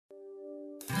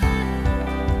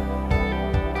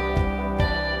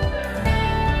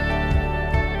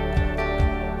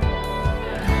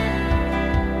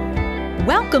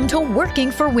Welcome to Working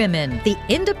for Women, the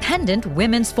Independent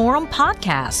Women's Forum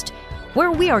podcast, where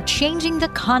we are changing the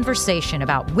conversation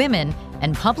about women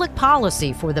and public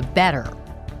policy for the better.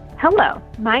 Hello,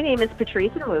 my name is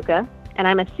Patrice Nwuka, and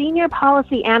I'm a senior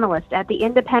policy analyst at the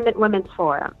Independent Women's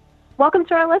Forum. Welcome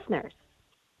to our listeners.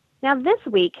 Now this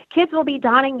week, kids will be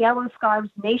donning yellow scarves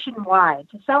nationwide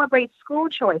to celebrate School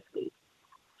Choice Week.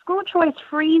 School choice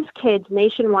frees kids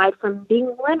nationwide from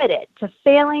being limited to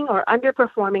failing or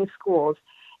underperforming schools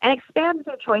and expands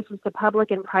their choices to public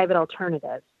and private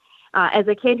alternatives. As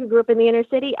a kid who grew up in the inner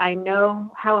city, I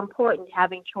know how important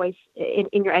having choice in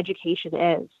your education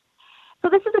is. So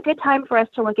this is a good time for us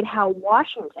to look at how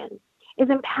Washington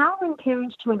is empowering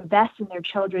parents to invest in their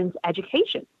children's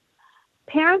education.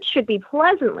 Parents should be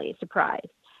pleasantly surprised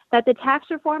that the tax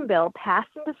reform bill passed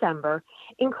in December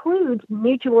includes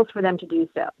new tools for them to do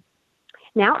so.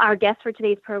 Now, our guest for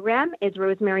today's program is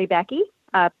Rosemary Becky,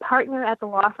 a partner at the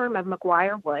law firm of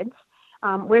McGuire Woods,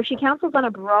 where she counsels on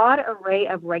a broad array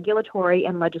of regulatory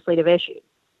and legislative issues.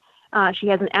 She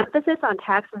has an emphasis on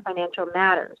tax and financial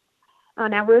matters.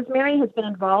 Now, Rosemary has been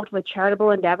involved with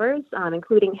charitable endeavors,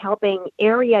 including helping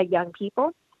area young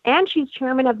people, and she's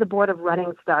chairman of the board of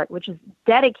Running Start, which is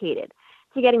dedicated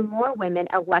to getting more women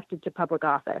elected to public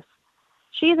office.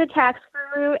 She is a tax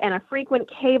guru and a frequent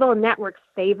cable network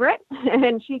favorite,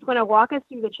 and she's going to walk us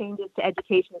through the changes to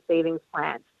education savings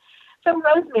plans. So,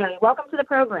 Rosemary, welcome to the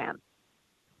program.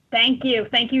 Thank you.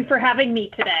 Thank you for having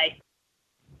me today.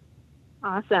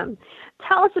 Awesome.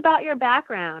 Tell us about your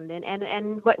background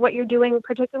and what you're doing,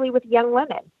 particularly with young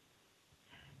women.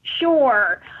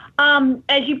 Sure.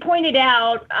 As you pointed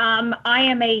out, I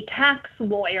am a tax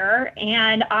lawyer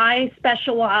and I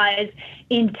specialize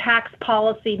in tax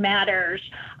policy matters.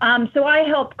 So I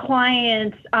help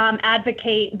clients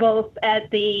advocate both at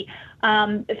the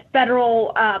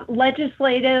federal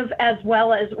legislative as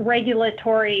well as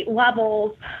regulatory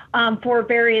levels for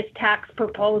various tax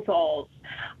proposals.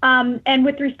 And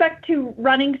with respect to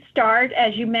Running Start,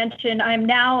 as you mentioned, I'm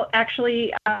now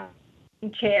actually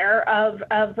chair of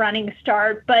Running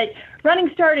Start, but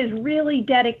Running Start is really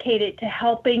dedicated to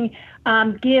helping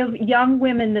give young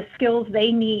women the skills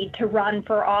they need to run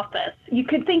for office. You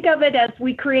could think of it as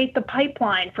we create the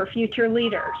pipeline for future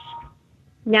leaders.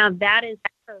 Now that is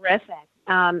terrific.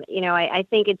 I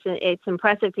think it's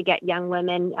impressive to get young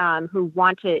women who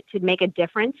want to make a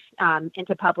difference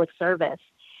into public service.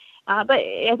 But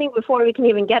I think before we can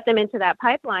even get them into that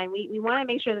pipeline, we want to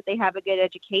make sure that they have a good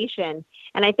education.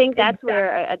 And I think that's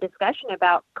where a discussion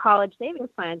about college savings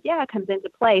plans, comes into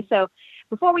play. So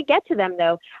before we get to them,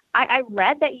 though, I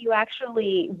read that you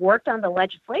actually worked on the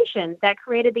legislation that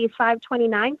created these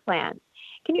 529 plans.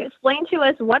 Can you explain to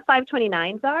us what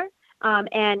 529s are?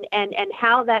 And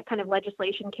how that kind of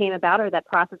legislation came about or that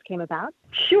process came about?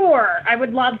 Sure, I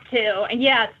would love to. And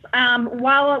yes,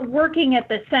 while working at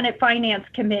the Senate Finance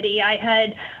Committee, I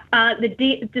had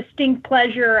the distinct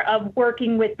pleasure of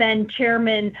working with then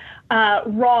Chairman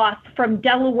Roth from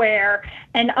Delaware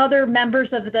and other members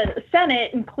of the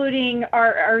Senate, including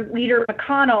our leader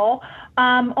McConnell,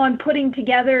 on putting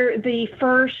together the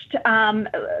first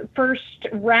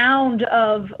round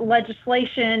of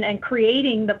legislation and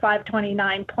creating the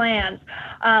 529 plans.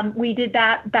 We did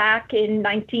that back in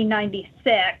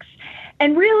 1996.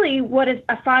 And really what a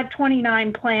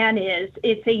 529 plan is,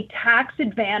 it's a tax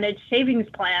advantage savings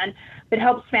plan that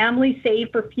helps families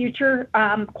save for future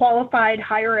qualified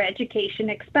higher education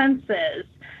expenses.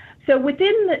 So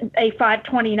within a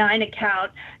 529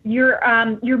 account,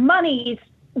 your monies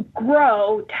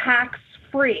grow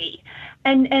tax-free,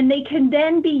 and they can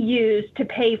then be used to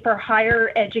pay for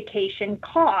higher education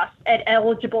costs at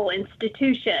eligible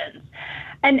institutions.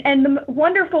 And the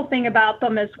wonderful thing about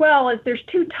them as well is there's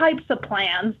two types of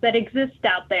plans that exist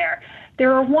out there.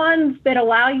 There are ones that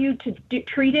allow you to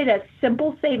treat it as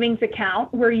simple savings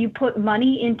account where you put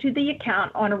money into the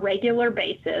account on a regular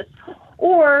basis.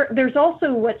 Or there's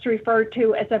also what's referred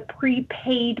to as a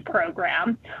prepaid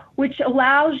program, which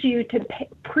allows you to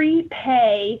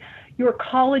prepay your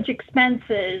college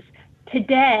expenses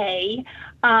today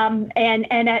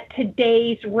and at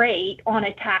today's rate on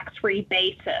a tax-free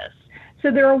basis. So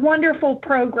they're a wonderful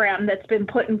program that's been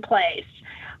put in place.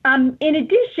 In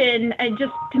addition,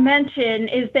 just to mention,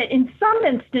 is that in some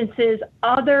instances,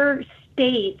 other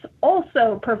states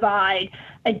also provide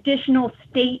additional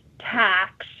state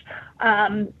tax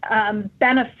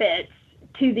benefits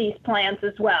to these plans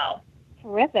as well.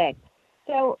 Terrific.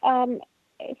 So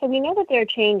we know that there are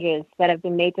changes that have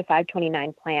been made to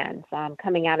 529 plans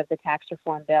coming out of the tax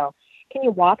reform bill. Can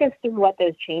you walk us through what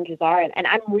those changes are? And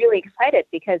I'm really excited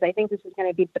because I think this is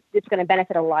going to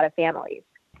benefit a lot of families.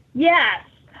 Yes.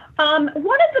 One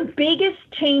of the biggest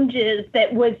changes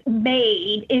that was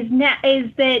made is that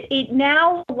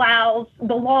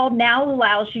the law now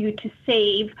allows you to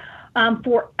save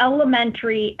for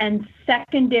elementary and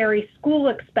secondary school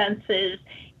expenses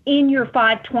in your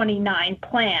 529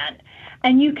 plan.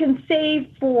 And you can save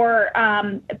for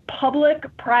public,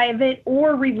 private,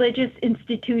 or religious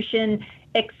institution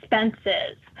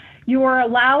expenses. You are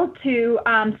allowed to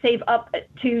save up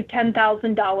to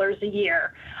 $10,000 a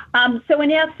year. So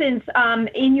in essence,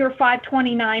 in your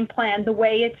 529 plan, the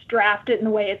way it's drafted and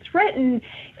the way it's written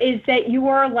is that you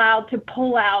are allowed to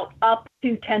pull out up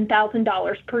to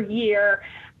 $10,000 per year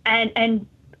and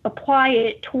apply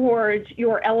it towards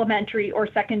your elementary or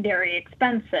secondary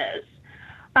expenses.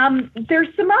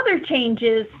 There's some other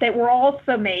changes that were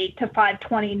also made to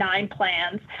 529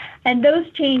 plans, and those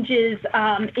changes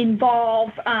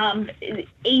involve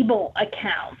ABLE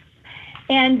accounts.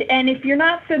 And if you're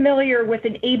not familiar with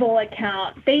an ABLE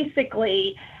account,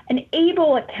 basically an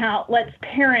ABLE account lets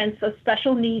parents of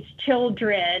special needs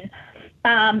children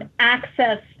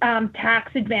access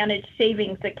tax advantage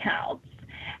savings accounts.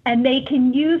 And they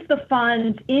can use the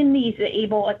funds in these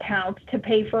ABLE accounts to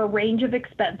pay for a range of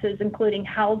expenses, including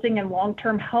housing and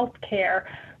long-term health care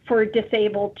for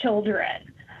disabled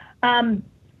children. And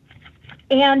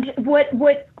what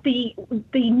the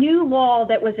new law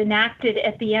that was enacted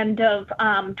at the end of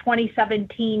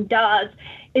 2017 does,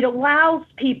 it allows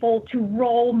people to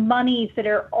roll monies that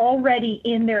are already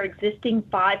in their existing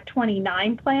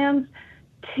 529 plans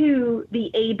to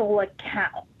the ABLE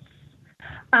accounts.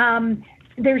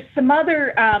 There's some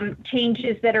other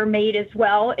changes that are made as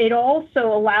well. It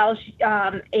also allows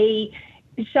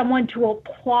someone to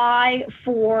apply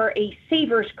for a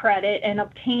saver's credit and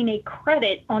obtain a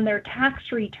credit on their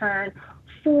tax return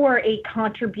for a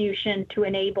contribution to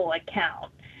an ABLE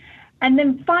account. And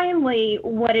then finally,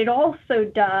 what it also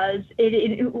does,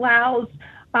 it allows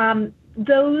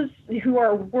those who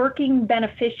are working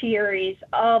beneficiaries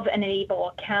of an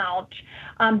ABLE account,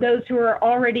 those who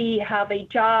already have a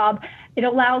job, it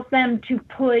allows them to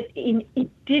put in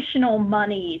additional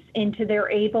monies into their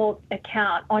ABLE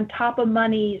account on top of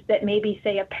monies that maybe,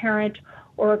 say, a parent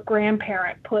or a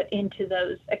grandparent put into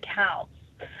those accounts.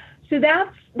 So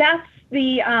that's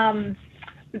the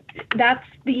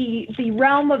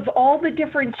realm of all the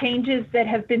different changes that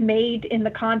have been made in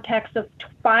the context of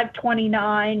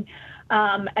 529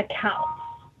 accounts.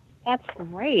 That's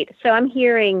great. So I'm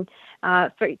hearing,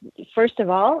 first of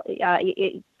all,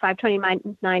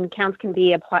 529 accounts can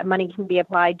be applied. Money can be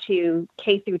applied to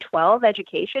K through 12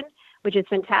 education, which is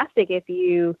fantastic if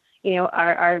you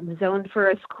are zoned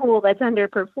for a school that's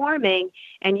underperforming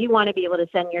and you want to be able to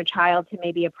send your child to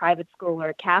maybe a private school or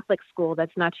a Catholic school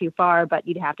that's not too far, but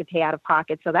you'd have to pay out of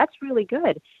pocket. So that's really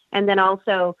good. And then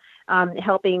also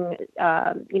helping,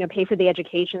 pay for the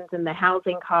educations and the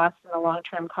housing costs and the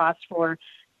long-term costs for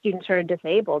students who are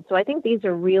disabled. So I think these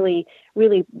are really,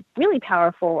 really, really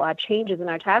powerful changes in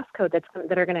our tax code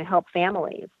that are going to help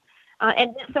families.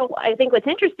 And so I think what's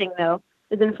interesting, though,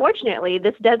 is unfortunately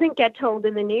this doesn't get told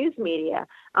in the news media.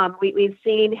 We've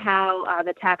seen how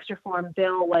the tax reform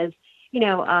bill was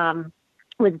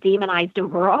demonized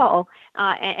overall,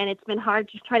 and it's been hard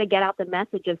to try to get out the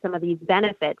message of some of these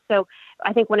benefits. So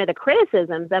I think one of the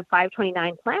criticisms of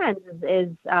 529 plans is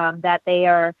that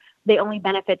they only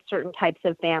benefit certain types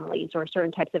of families or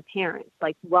certain types of parents,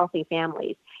 like wealthy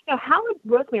families.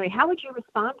 Rosemary, how would you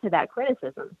respond to that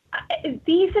criticism?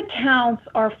 These accounts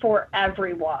are for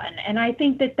everyone, and I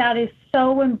think that is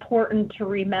so important to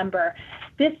remember.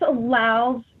 This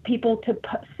allows people to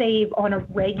save on a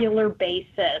regular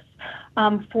basis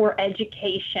for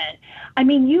education. I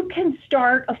mean, you can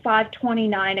start a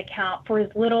 529 account for as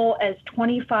little as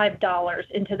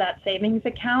 $25 into that savings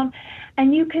account,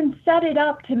 and you can set it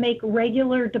up to make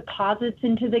regular deposits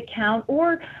into the account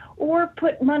or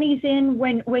put monies in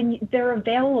when they're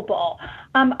available.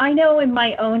 I know in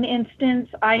my own instance,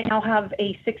 I now have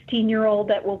a 16-year-old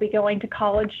that will be going to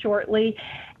college shortly.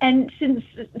 And since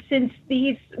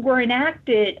these were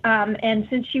enacted and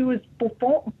since she was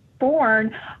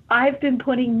born, I've been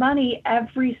putting money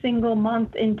every single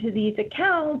month into these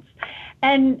accounts.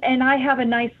 And I have a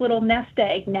nice little nest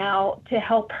egg now to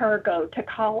help her go to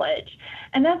college.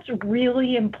 And that's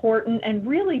really important and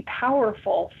really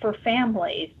powerful for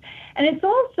families. And it's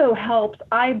also helped,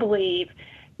 I believe,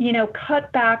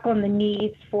 cut back on the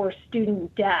needs for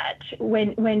student debt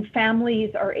when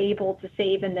families are able to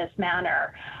save in this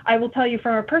manner. I will tell you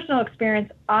from a personal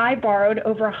experience, I borrowed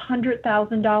over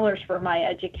 $100,000 for my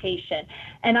education,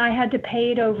 and I had to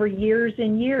pay it over years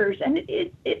and years, and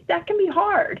that can be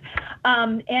hard.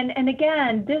 And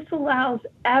again, this allows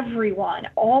everyone,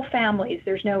 all families,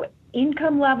 there's no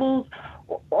income levels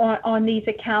on these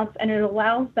accounts, and it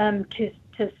allows them to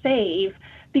save,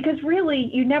 because really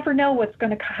you never know what's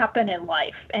going to happen in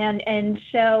life. And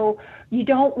so you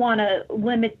don't want to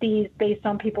limit these based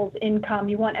on people's income.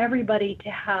 You want everybody to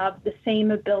have the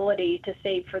same ability to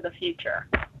save for the future.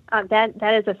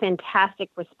 That is a fantastic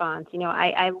response.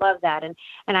 I love that, and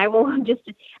I will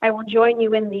join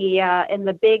you in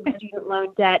the big student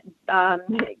loan debt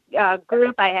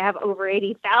group. I have over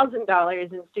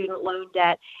 $80,000 in student loan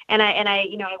debt, and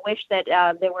I wish that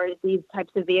there were these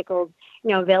types of vehicles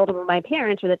available to my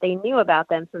parents, or that they knew about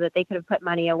them so that they could have put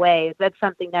money away. That's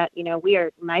something that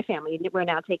my family, we're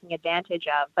now taking advantage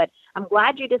of. But I'm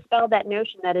glad you dispelled that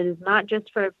notion that it is not just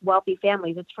for wealthy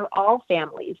families; it's for all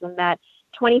families, and that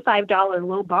 $25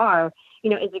 low bar,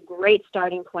 is a great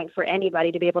starting point for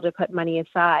anybody to be able to put money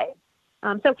aside.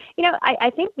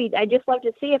 I think I'd just love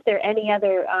to see if there are any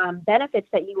other benefits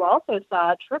that you also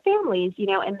saw for families, in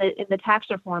the tax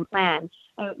reform plan.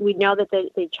 We know that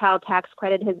the child tax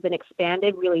credit has been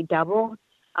expanded, really doubled.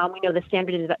 We know the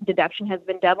standard deduction has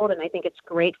been doubled, and I think it's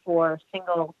great for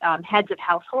single heads of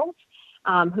households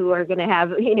who are going to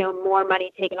have, more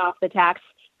money taken off the tax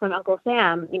from Uncle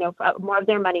Sam, more of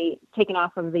their money taken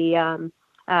off of the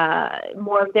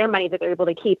more of their money that they're able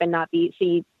to keep and not be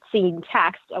seen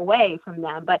taxed away from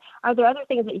them. But are there other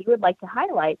things that you would like to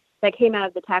highlight that came out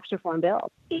of the tax reform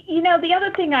bill? The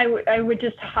other thing I would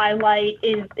just highlight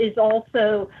is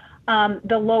also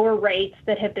the lower rates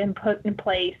that have been put in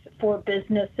place for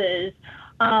businesses.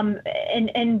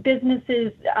 And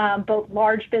businesses, both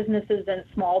large businesses and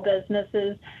small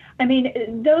businesses. I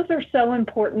mean, those are so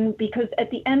important, because at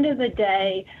the end of the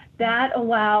day, that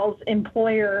allows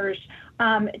employers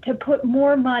to put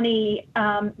more money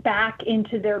back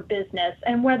into their business.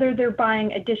 And whether they're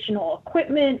buying additional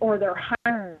equipment or they're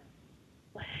hiring,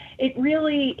 it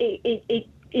really it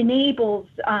enables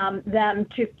them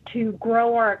to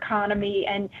grow our economy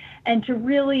and to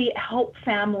really help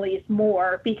families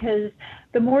more, because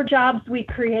the more jobs we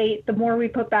create, the more we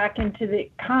put back into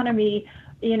the economy,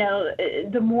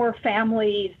 the more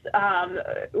families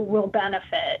will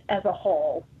benefit as a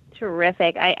whole.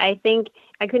 Terrific. I think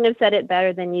I couldn't have said it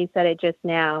better than you said it just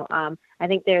now. I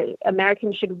think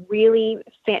families should really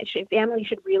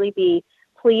be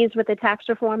pleased with the tax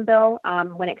reform bill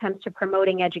when it comes to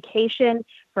promoting education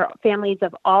for families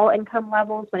of all income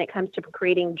levels, when it comes to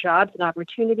creating jobs and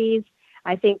opportunities.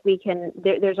 I think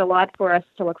there's a lot for us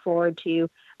to look forward to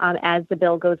as the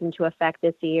bill goes into effect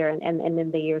this year and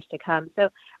in the years to come. So,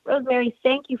 Rosemary,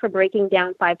 thank you for breaking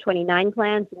down 529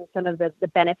 plans and some of the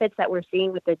benefits that we're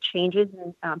seeing with the changes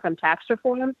from tax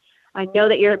reform. I know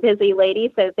that you're a busy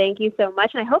lady, so thank you so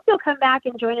much. And I hope you'll come back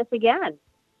and join us again.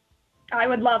 I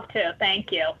would love to.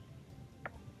 Thank you.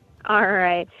 All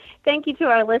right. Thank you to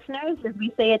our listeners. As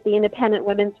we say at the Independent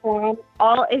Women's Forum,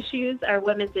 all issues are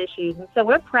women's issues. And so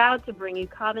we're proud to bring you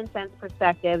common sense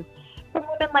perspectives from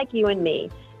women like you and me.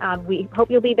 We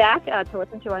hope you'll be back to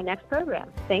listen to our next program.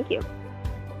 Thank you.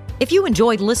 If you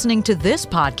enjoyed listening to this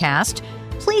podcast,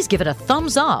 please give it a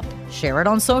thumbs up, share it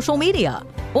on social media,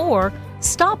 or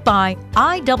stop by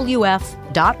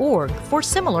iwf.org for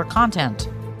similar content.